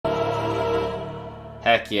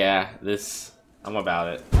Heck yeah, I'm about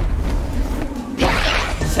it.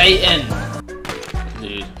 Satan!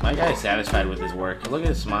 Dude, my guy's satisfied with his work. Look at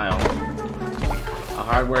his smile. A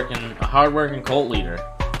hardworking cult leader.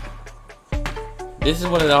 This is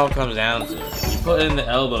what it all comes down to. You put in the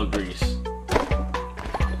elbow grease.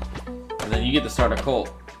 And then you get to start a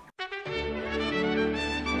cult.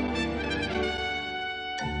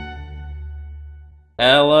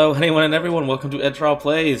 Hello, anyone and everyone. Welcome to Edtrawl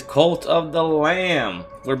Plays Cult of the Lamb.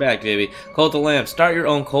 We're back, baby. Cult of the Lamb. Start your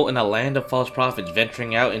own cult in a land of false prophets,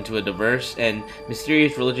 venturing out into a diverse and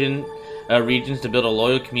mysterious regions to build a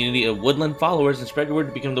loyal community of woodland followers and spread your word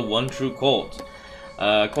to become the one true cult.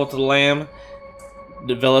 Cult of the Lamb,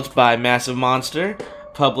 developed by Massive Monster,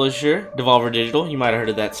 publisher Devolver Digital. You might have heard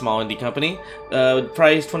of that small indie company.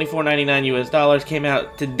 Price $24.99 US. Came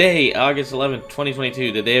out today, August 11th,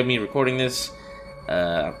 2022. The day of me recording this.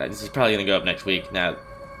 This is probably gonna go up next week. Now,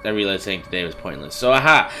 I realized saying today was pointless. So,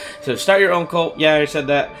 aha! So, start your own cult. Yeah, I already said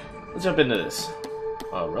that. Let's jump into this.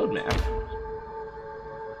 Roadmap.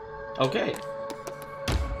 Okay.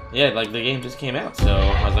 Yeah, like the game just came out, so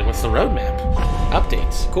I was like, what's the roadmap?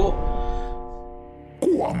 Updates. Cool.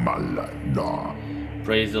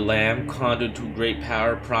 Praise the Lamb, conduit to great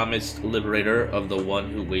power, promised liberator of the one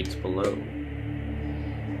who waits below.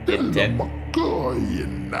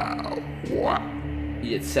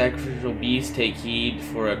 Yet sacrificial beasts take heed,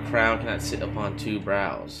 for a crown cannot sit upon two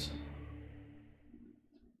brows.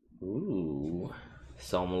 Ooh,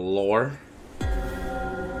 some lore.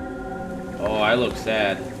 Oh, I look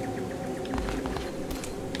sad.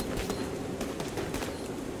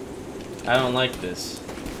 I don't like this.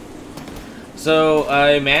 So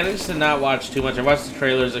I managed to not watch too much. I watched the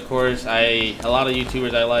trailers, of course. A lot of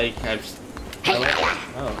YouTubers I like.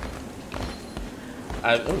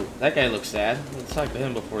 Oh, that guy looks sad. Let's talk to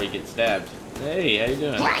him before he gets stabbed. Hey, how you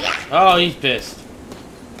doing? Oh, he's pissed.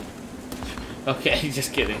 Okay,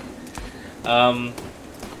 just kidding.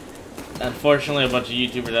 Unfortunately, a bunch of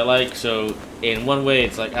YouTubers I like, so in one way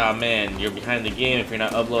it's like, oh man, you're behind the game if you're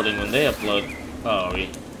not uploading when they upload. Oh,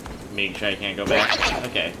 make sure I can't go back.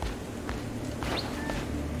 Okay.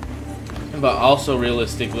 But also,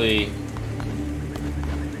 realistically,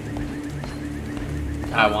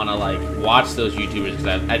 I want to like watch those YouTubers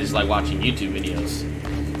because I just like watching YouTube videos.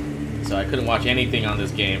 So I couldn't watch anything on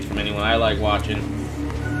this game from anyone I like watching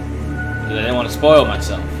because I didn't want to spoil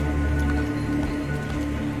myself.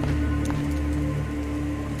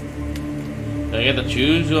 Do I get to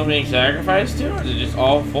choose who I'm being sacrificed to, or is it just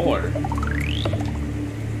all four?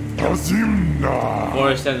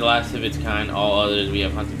 Forest and the last of its kind, all others we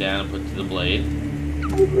have hunted down and put to the blade.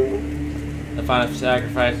 The final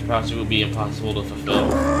sacrifice process will be impossible to fulfill.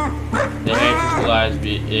 The hair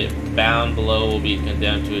crystallized, bound below, will be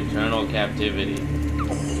condemned to eternal captivity.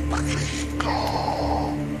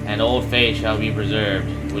 And old faith shall be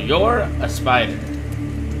preserved. Well, you're a spider.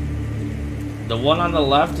 The one on the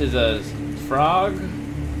left is a frog.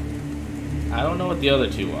 I don't know what the other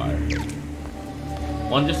two are.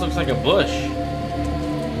 One just looks like a bush.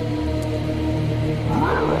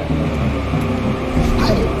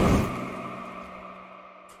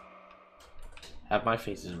 Half my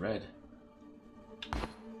face is red.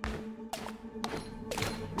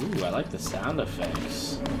 Ooh, I like the sound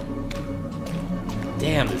effects.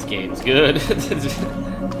 Damn, this game's good.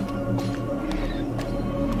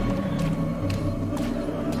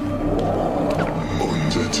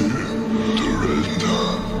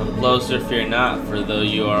 Come closer, fear not, for though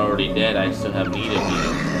you are already dead, I still have need of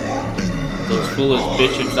you. Those foolish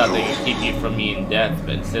bishops thought they could keep you from me in death,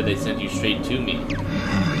 but instead they sent you straight to me.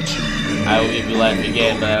 I will give you life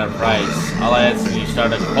again, but at a price. All I ask is you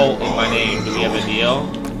start a cult in my name. Do we have a deal?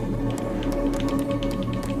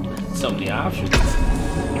 So many options.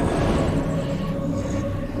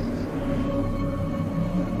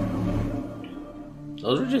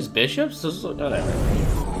 Those were just bishops? Those look whatever.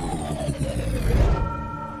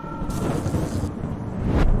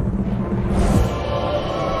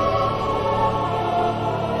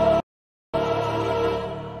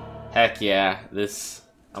 Heck yeah,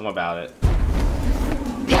 I'm about it.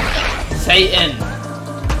 Satan!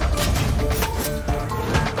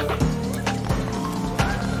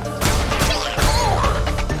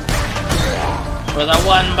 For the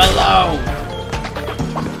one below!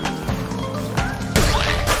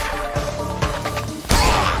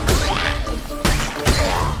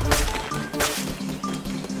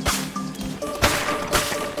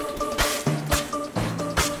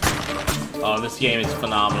 Oh, this game is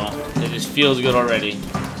phenomenal. It just feels good already.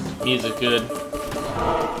 Music good.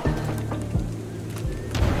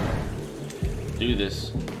 Do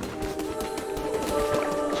this.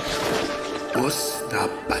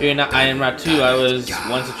 Fear not, I am Ratu. I was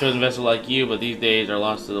once a chosen vessel like you, but these days are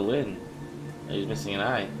lost to the wind. He's missing an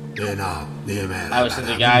eye. I was sent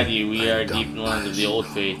to guide you. We are deep in the lands of the old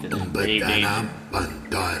faith and in grave danger.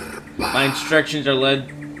 My instructions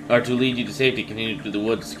are to lead you to safety. Continue through the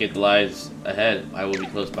woods to get the lies ahead. I will be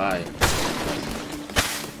close by.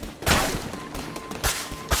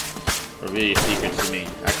 Reveal your secrets to me.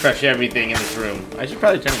 I crush everything in this room. I should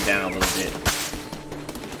probably turn it down a little bit.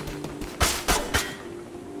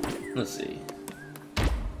 Let's see.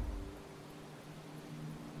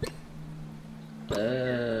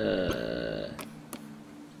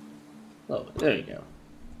 Oh, there you go.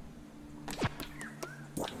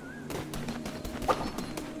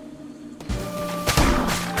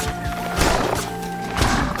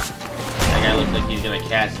 That guy looks like he's gonna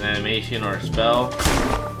cast an animation or a spell.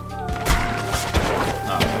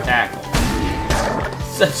 Oh, tackle.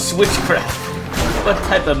 Such witchcraft. What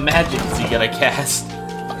type of magic is he gonna cast?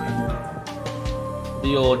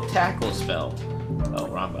 The old tackle spell. Oh,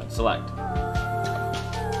 wrong button. Select.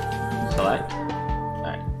 Select.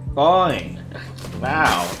 Alright. Coin!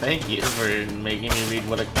 Wow, thank you for making me read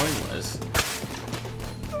what a coin was.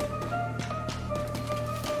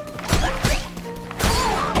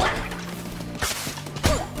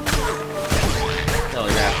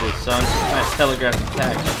 Telegraph this, son. Nice telegraph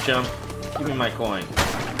attack, you chump. Give me my coin.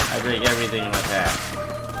 I break everything in my path.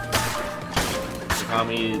 They call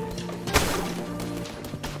me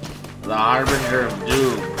the Harbinger of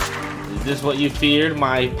Doom. Is this what you feared?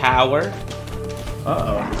 My power?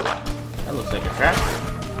 Uh-oh. That looks like a trap.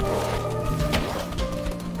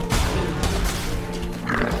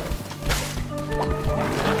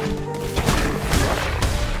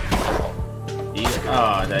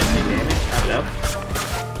 Oh, did I take damage? I don't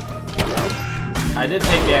know. I did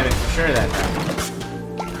take damage for sure that time.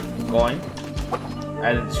 Going.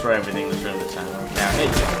 I didn't destroy everything in this room this time. Now, hey,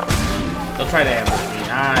 they'll try to ambush me.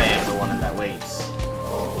 I am the one that waits.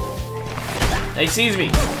 He sees me!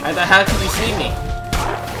 I thought, how can he see me?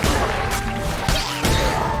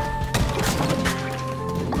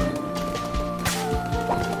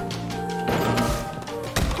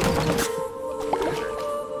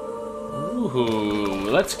 Ooh,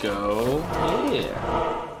 let's go. Yeah.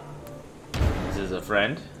 This is a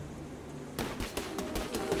friend.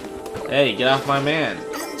 Hey, get off my man.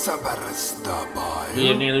 We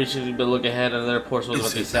have nearly reached the look ahead. Another poor soul is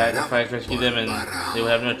about to be sacrificed. Rescue them, and they will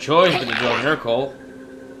have no choice but to join your cult.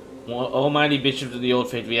 Almighty bishops of the old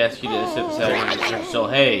faith, we ask you to accept the sacrifice. So,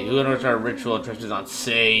 hey, who enters our ritual and touches on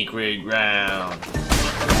sacred ground?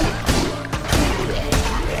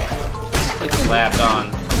 It's slapped on.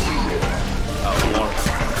 Oh, Lord.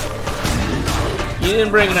 You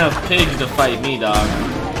didn't bring enough pigs to fight me, dog.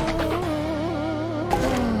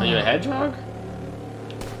 Are you a hedgehog?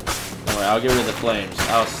 Alright, I'll get rid of the flames.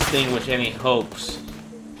 I'll extinguish any hopes.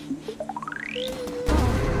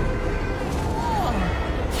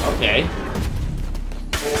 Okay.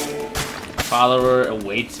 Follower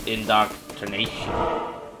awaits indoctrination.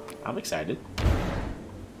 I'm excited.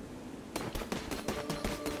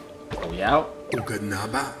 Are we out?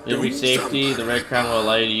 You'll reach safety. The red crown will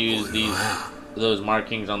allow you to use those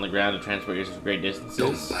markings on the ground to transport yourself to great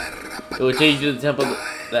distances. It will take you to the temple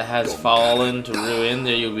that has fallen to ruin.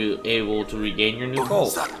 There you'll be able to regain your new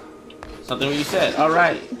cult. Something what you said.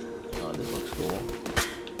 Alright. Oh, this looks cool.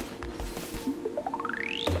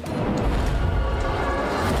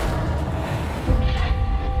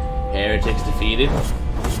 Heretics defeated.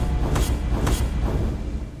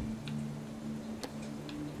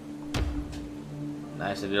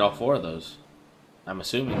 Nice, I did all 4 of those. I'm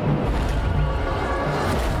assuming.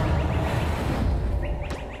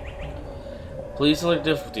 Please select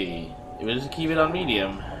difficulty. If it is, keep it on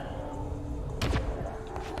medium.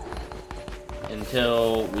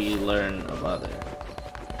 Until we learn of other.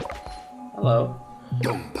 Hello.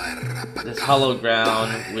 This hollow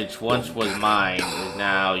ground, which once was mine, is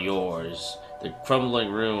now yours. The crumbling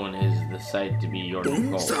ruin is the site to be your new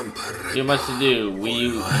cult. You have much to do.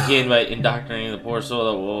 We begin by indoctrinating the poor soul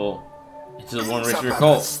that will into the one rich of your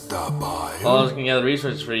cult. While I was looking at the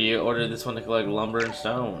resources for you, order this one to collect lumber and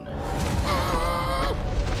stone.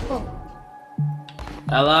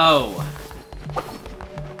 Hello.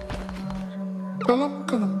 Come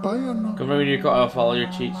over to your cult. I'll follow your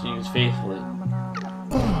teachings faithfully.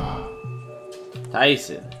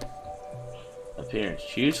 Tyson. Appearance.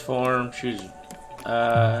 Choose form. Choose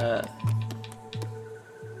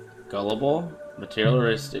gullible.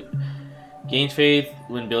 Materialistic. Gains faith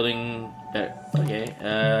when building better. Okay.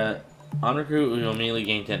 On recruit, we will immediately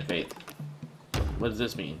gain 10 faith. What does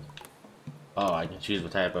this mean? Oh, I can choose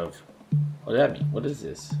what type of. What does that mean? What is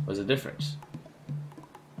this? What's the difference?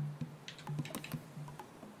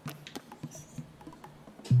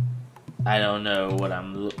 I don't know what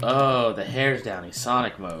I'm... Oh, the hair's down. He's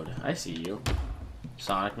Sonic mode. I see you.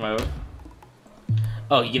 Sonic mode.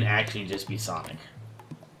 Oh, he can actually just be Sonic.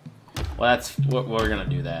 Well, that's... We're gonna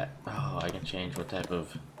do that. Oh, I can change what type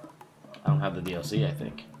of... I don't have the DLC, I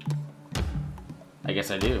think. I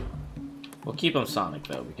guess I do. We'll keep him Sonic,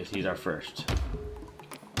 though, because he's our first.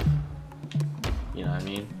 You know what I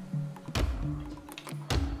mean?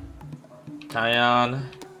 Tyon.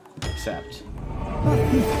 Accept.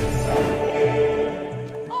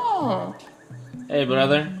 Oh. Hey,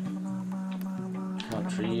 brother. Oh,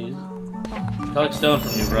 trees. Collect stone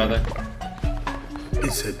from you, brother.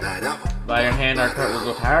 By your hand, our cart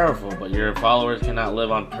will go powerful, but your followers cannot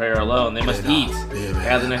live on prayer alone. They must eat.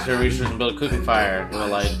 Gather the necessary resources and build a cooking fire. Build a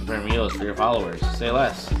light and prepare meals for your followers. Say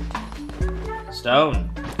less. Stone.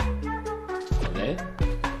 Okay.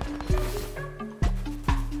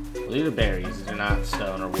 Well, these are berries. These are not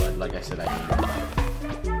stone or wood, like I said I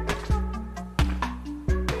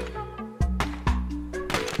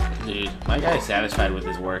need. Dude, my guy's satisfied with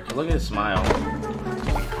his work. Look at his smile.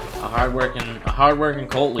 A hardworking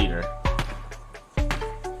cult leader.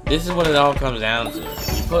 This is what it all comes down to.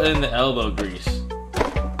 You put in the elbow grease,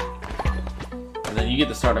 and then you get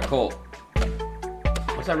to start a cult.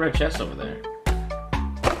 What's that red chest over there?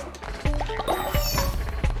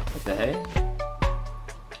 What the heck?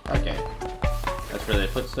 Okay. That's where they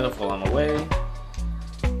put stuff while I'm away.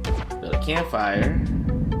 Build a campfire.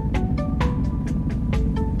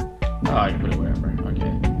 Oh, I can put it wherever.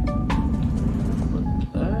 Okay.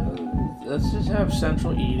 Let's just have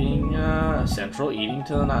central eating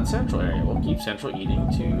to the not central area. We'll keep central eating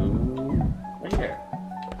to right here.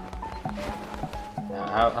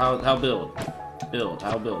 How build? How build?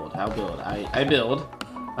 I build.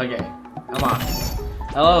 Okay, come on.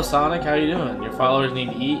 Hello, Sonic. How you doing? Your followers need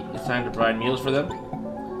to eat. It's time to provide meals for them.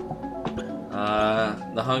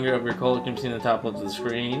 The hunger of your cult can be seen in the top left of the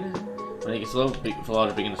screen. When it gets low,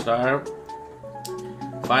 followers begin to starve.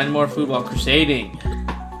 Find more food while crusading.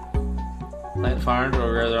 Plant farms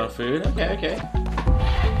or grow their own food. Okay.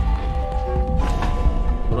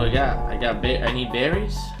 What do I got? I need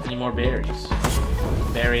berries. I need more berries.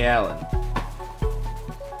 Barry Allen.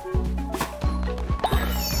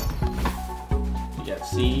 We got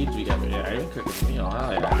seeds. We got. Yeah, I even cooked a meal.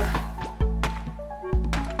 Hell yeah.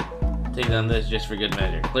 Take down this just for good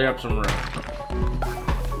measure. Clear up some room.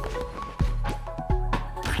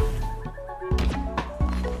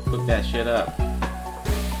 Cook that shit up.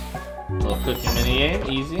 Little cooking mini game,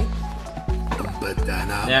 easy.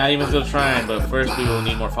 Yeah, even still trying, but first we will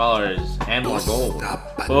need more followers and more gold.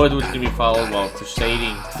 Both which can be followed while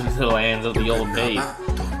crusading through the lands of the old faith.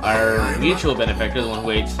 Our mutual benefactor, the one who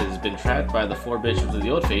hates, has been trapped by the 4 bishops of the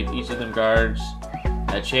old faith. Each of them guards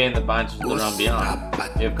a chain that binds us to the realm beyond.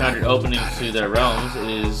 They have conjured openings to their realms. It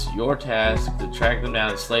is your task to track them down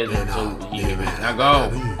and slay them until he can. Now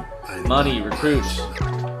go! Money, recruits.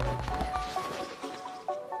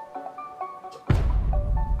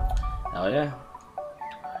 Hell yeah.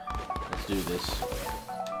 Let's do this.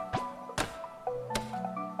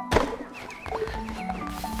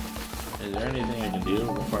 Is there anything I can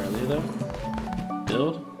do before I leave though?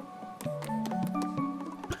 Build?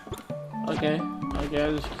 Okay, I'm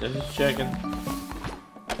just checking.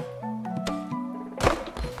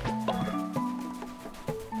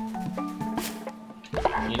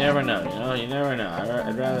 You never know, you never know.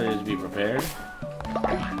 I'd rather just be prepared.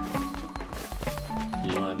 Do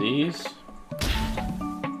one of these.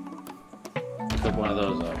 Cook one of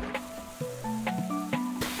those up.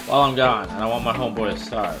 While I'm gone, I don't want my homeboy to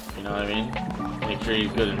starve, you know what I mean? Make sure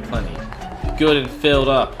he's good and plenty. Good and filled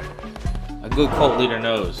up. A good cult leader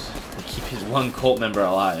knows to keep his one cult member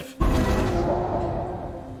alive.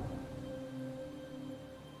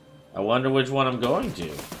 I wonder which one I'm going to.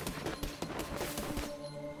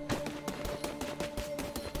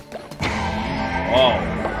 Whoa.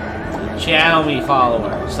 Channel me,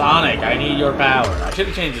 follower. Sonic, I need your power. I should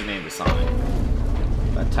have changed his name to Sonic.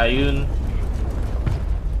 But Tyon,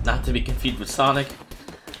 not to be confused with Sonic.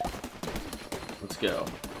 Let's go.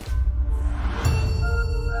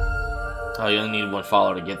 Oh, you only need one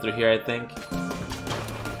follower to get through here, I think.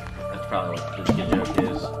 That's probably what this joke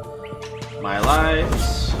is. My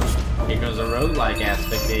lives. Here goes a roguelike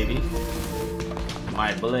aspect, baby.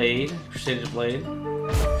 My blade. Crusader's blade.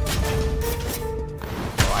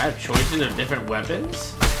 Oh, I have choices of different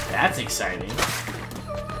weapons? That's exciting.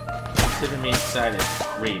 Consider me excited.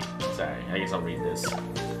 Read. Sorry, I guess I'll read this.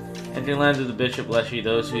 Entering lands of the bishop, bless you.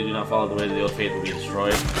 Those who do not follow the way of the old faith will be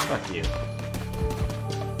destroyed. Fuck you.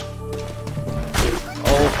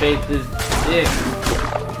 Old faith is dick.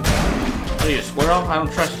 What are you, a squirrel? I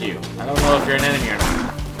don't trust you. I don't know if you're an enemy or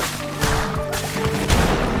not.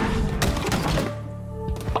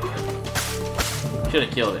 Should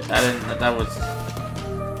have killed it. I didn't. That was.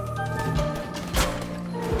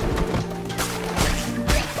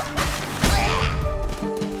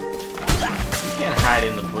 You can't hide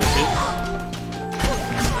in the bushes.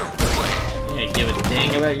 You ain't give a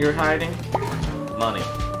dang about your hiding. Money.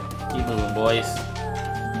 Keep moving, boys.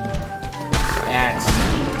 Bats.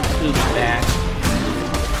 Stupid bats.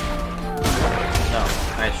 No.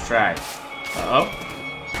 Nice try. Uh-oh.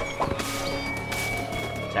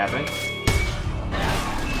 What's happening?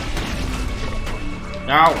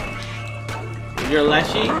 No! You're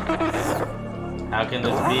Leshy? How can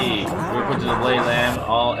this be? You were put to the blade, lamb,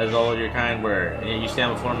 all as all of your kind were, and yet you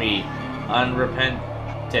stand before me,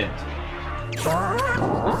 unrepentant.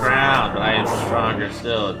 Frown, but I am stronger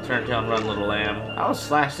still. Turn tail and run, little lamb. I'll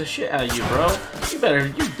slash the shit out of you, bro. You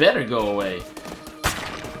better go away.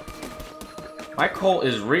 My colt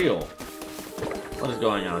is real. What is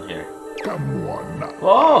going on here?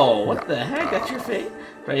 Whoa, what the heck? That's your fate?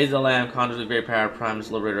 Praise the Lamb, conjures with great power,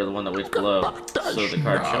 Primus Liberator, the one that waits below. So the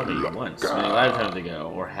card showed me once, many lifetimes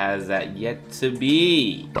ago, or has that yet to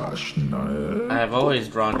be? I have always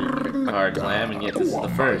drawn your cards, Lamb, and yet this is the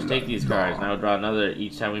first. Take these cards, and I will draw another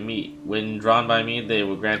each time we meet. When drawn by me, they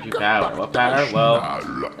will grant you power. What power? Well,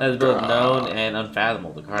 that is both known and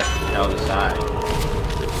unfathomable. The cards shall decide.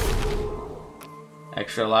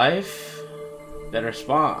 Extra life? Better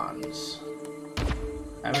spawns.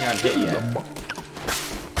 I haven't gotten hit yet.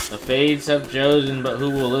 The fates have chosen, but who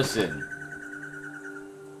will listen?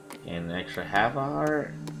 And an extra half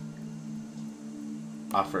hour.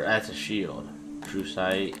 Offer, that's a shield. True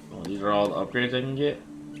sight. Well, these are all the upgrades I can get.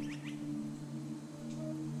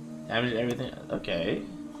 Damage everything. Okay.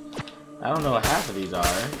 I don't know what half of these are.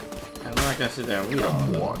 I'm not gonna sit there and read all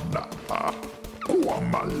of them. You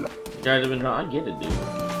guys have been drawn. I get it, dude.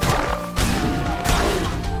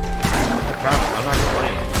 I promise, I'm not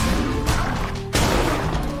complaining.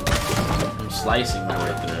 Slicing my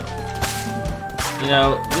way through. You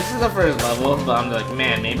know, this is the first level, but I'm like,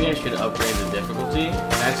 man, maybe I should upgrade the difficulty.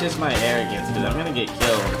 And that's just my arrogance, because I'm gonna get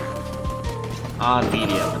killed on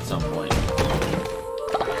video at some point.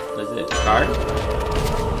 What is it? Card?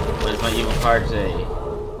 What does my evil card say?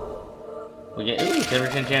 We get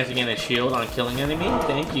 10% chance to gain a shield on killing enemy.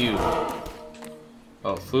 Thank you.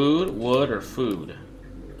 Oh, food, wood, or food?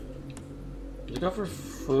 Let's go for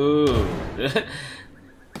food.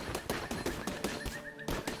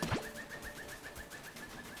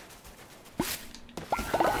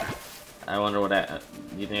 I wonder what do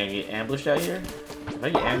you think I get ambushed out here? If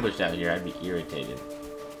I get ambushed out here, I'd be irritated.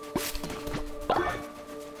 I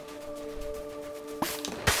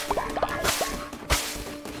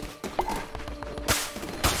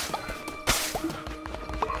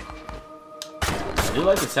do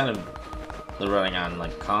like the sound of the running on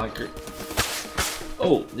like concrete.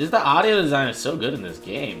 Oh, the audio design is so good in this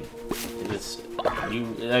game.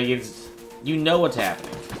 You know what's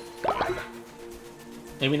happening.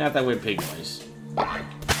 Maybe not that weird pig noise.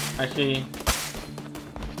 Actually,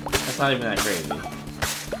 that's not even that crazy.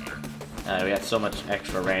 We got so much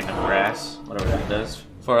extra random grass, whatever that does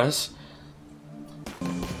for us.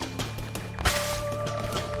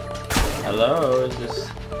 Hello, is this?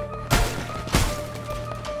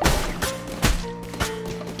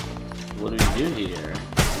 What do we do here?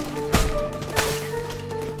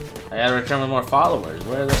 I gotta return with more followers.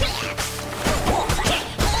 Where are they?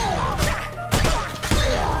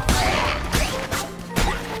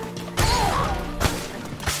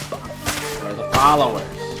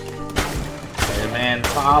 Followers. Spider-Man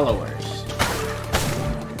followers.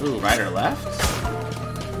 Ooh, rider left?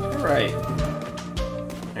 Right.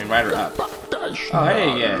 And rider up. Oh,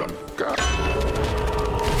 hey again.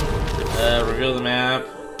 Reveal the map.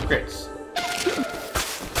 Crits.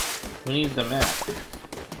 Who needs the map?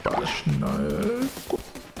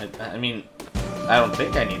 I mean, I don't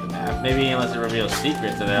think I need the map. Maybe unless it reveals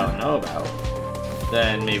secrets that I don't know about.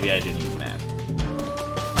 Then maybe I do need the map.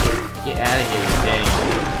 Get out of here, you dang.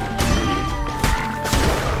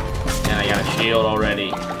 And I got a shield already.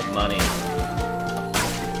 Money.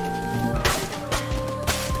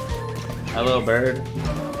 Hello, bird.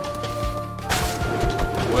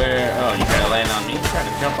 Where? Oh, you trying to land on me? You trying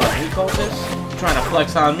to jump on me, cultist? You trying to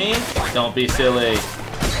flex on me? Don't be silly.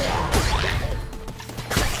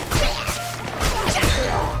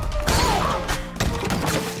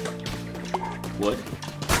 Wood?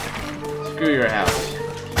 Screw your house.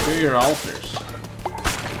 Screw your altars.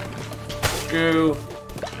 Screw.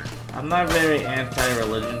 I'm not a very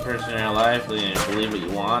anti-religion person in real life. You know, believe what you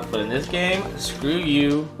want, but in this game, screw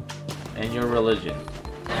you and your religion.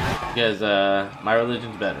 Because my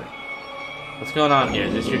religion's better. What's going on here?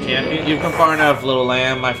 Is this your champion? You've come far enough, little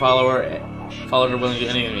lamb, my follower. Followers are willing to do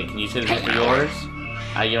anything to me. Can you say this for yours?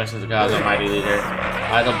 I give myself to God's almighty leader.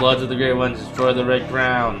 By the bloods of the great ones, destroy the red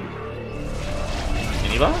crown.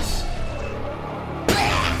 Mini boss?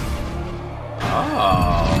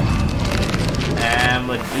 Oh.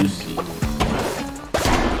 Amadusi.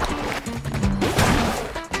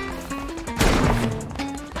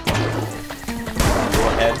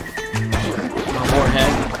 More head. More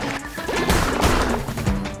head.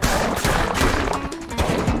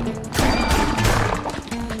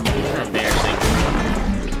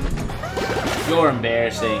 You're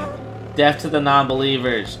embarrassing. Death to the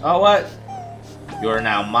non-believers. Oh, what? You're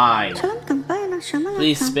now mine.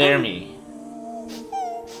 Please spare me.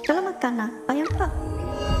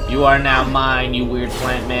 You are now mine, you weird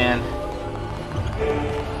plant man.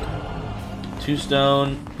 2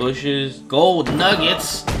 stone, bushes, gold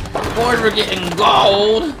nuggets. Of course we're getting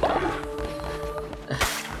gold.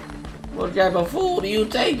 What type of fool do you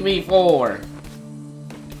take me for?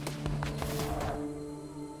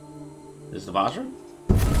 Is this the boss room?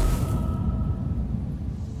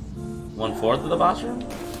 1/4 of the boss room?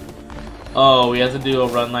 Oh, we have to do a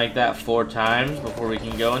run like that 4 times before we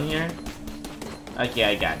can go in here? Okay,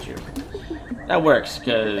 I got you. That works,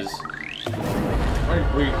 because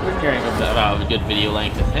we're caring about a good video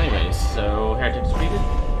length anyways. So, heretic defeated.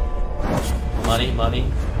 Money, money.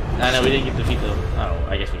 I know we didn't get to defeat the... Oh,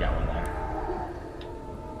 I guess we got one there.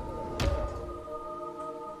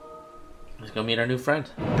 Let's go meet our new friend.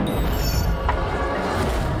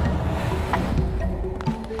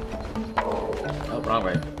 Oh, wrong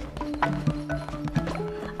way.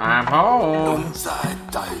 I'm home.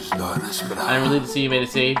 I'm relieved to see you made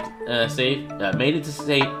it made it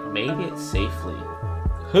safely.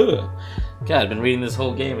 Huh. God, I've been reading this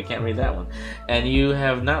whole game. I can't read that one. And you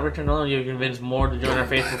have not returned alone. You have convinced more to join our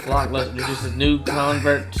faithful flock. Let's introduce a new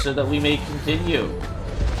convert so that we may continue.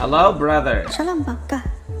 Hello, brother.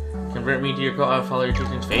 Convert me to your cult. I'll follow your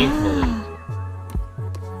teachings faithfully.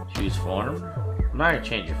 Choose form. I'm not gonna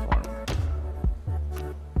change your form.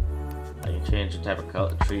 Change the type of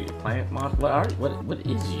color, tree, plant, mod. What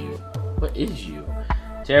is you? What is you?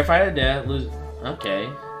 Terrified of death, lose. Okay.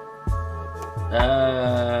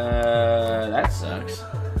 That sucks.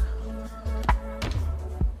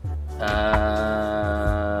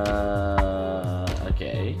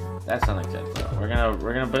 Okay. That's unacceptable. We're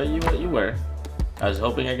gonna put you what you were. I was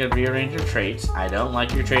hoping I could rearrange your traits. I don't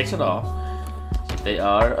like your traits at all. They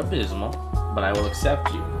are abysmal, but I will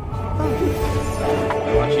accept you.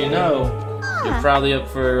 I want you to know. You're probably up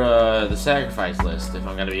for the sacrifice list, if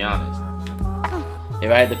I'm gonna be honest.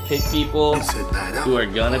 If I had to pick people who are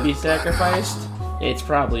gonna be sacrificed, it's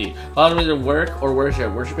probably followers of work or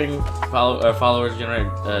worship. Worshipping followers generate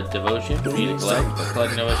devotion for you to collect.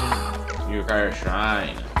 Collecting devotion, you require a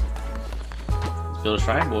shrine. Let's build a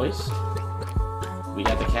shrine, boys. We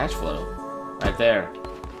got the cash flow right there.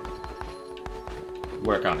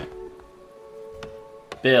 Work on it.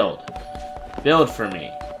 Build. Build for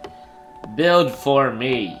me. Build for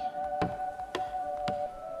me.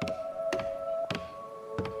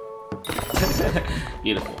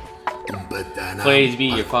 Beautiful. Praise be,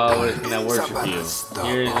 your followers can now worship you.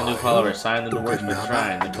 Here is a new follower. Sign them to worship the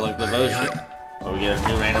shrine. Then collect devotion. Or we get a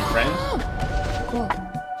new random friend?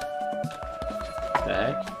 The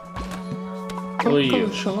heck? Who are you?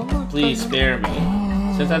 Please spare me.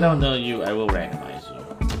 Since I don't know you, I will randomize you.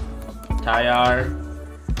 Tyar.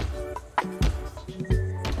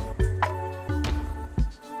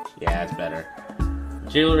 Yeah, that's better.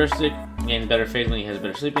 Jailer sick, gains better phase when he has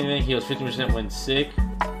better sleeping. Heals 50% when sick.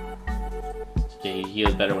 Okay, he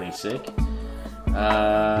heals better when he's sick.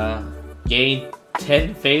 Gain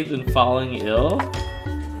 10 faith when falling ill.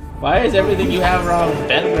 Why is everything you have wrong?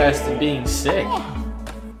 Bed rest and being sick.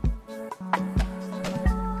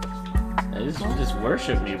 Just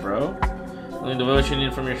worship me, bro. Only devotion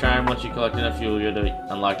in from your shrine. Once you collect enough, you'll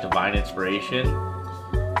unlock divine inspiration.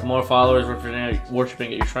 The more followers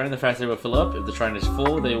worshipping at your shrine, the faster they will fill up. If the shrine is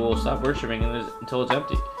full, they will stop worshipping until it's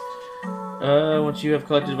empty. Once you have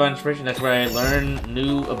collected divine inspiration, that's where I learn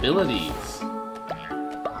new abilities.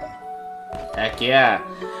 Heck yeah.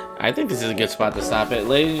 I think this is a good spot to stop it.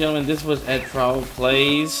 Ladies and gentlemen, this was Edtrawl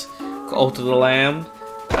Plays Cult of the Lamb.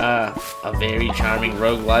 A very charming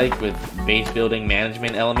roguelike with base building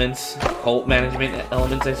management elements. Cult management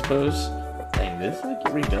elements, I suppose. Dang, did this like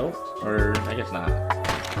get rebuilt? Or I guess not.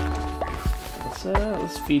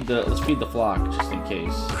 Let's feed the flock just in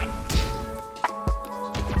case.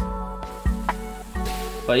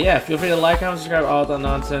 But yeah, feel free to like, comment, subscribe, all that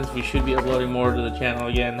nonsense. We should be uploading more to the channel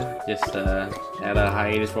again. Just had a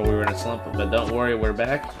hiatus while we were in a slump, but don't worry, we're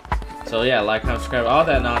back. So yeah, like, comment, subscribe, all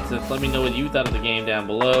that nonsense. Let me know what you thought of the game down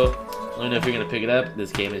below. Let me know if you're gonna pick it up.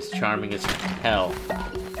 This game is charming as hell.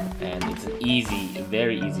 And it's an easy,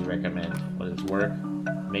 very easy recommend. What does it work?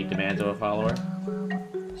 Make demands of a follower.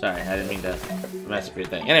 Sorry, I didn't mean to mess up your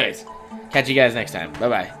thing. Anyways, catch you guys next time.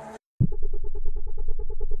 Bye-bye.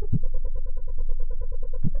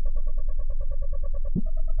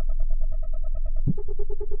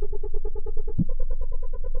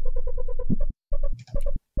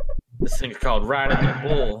 This thing's called Riding the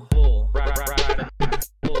Bull.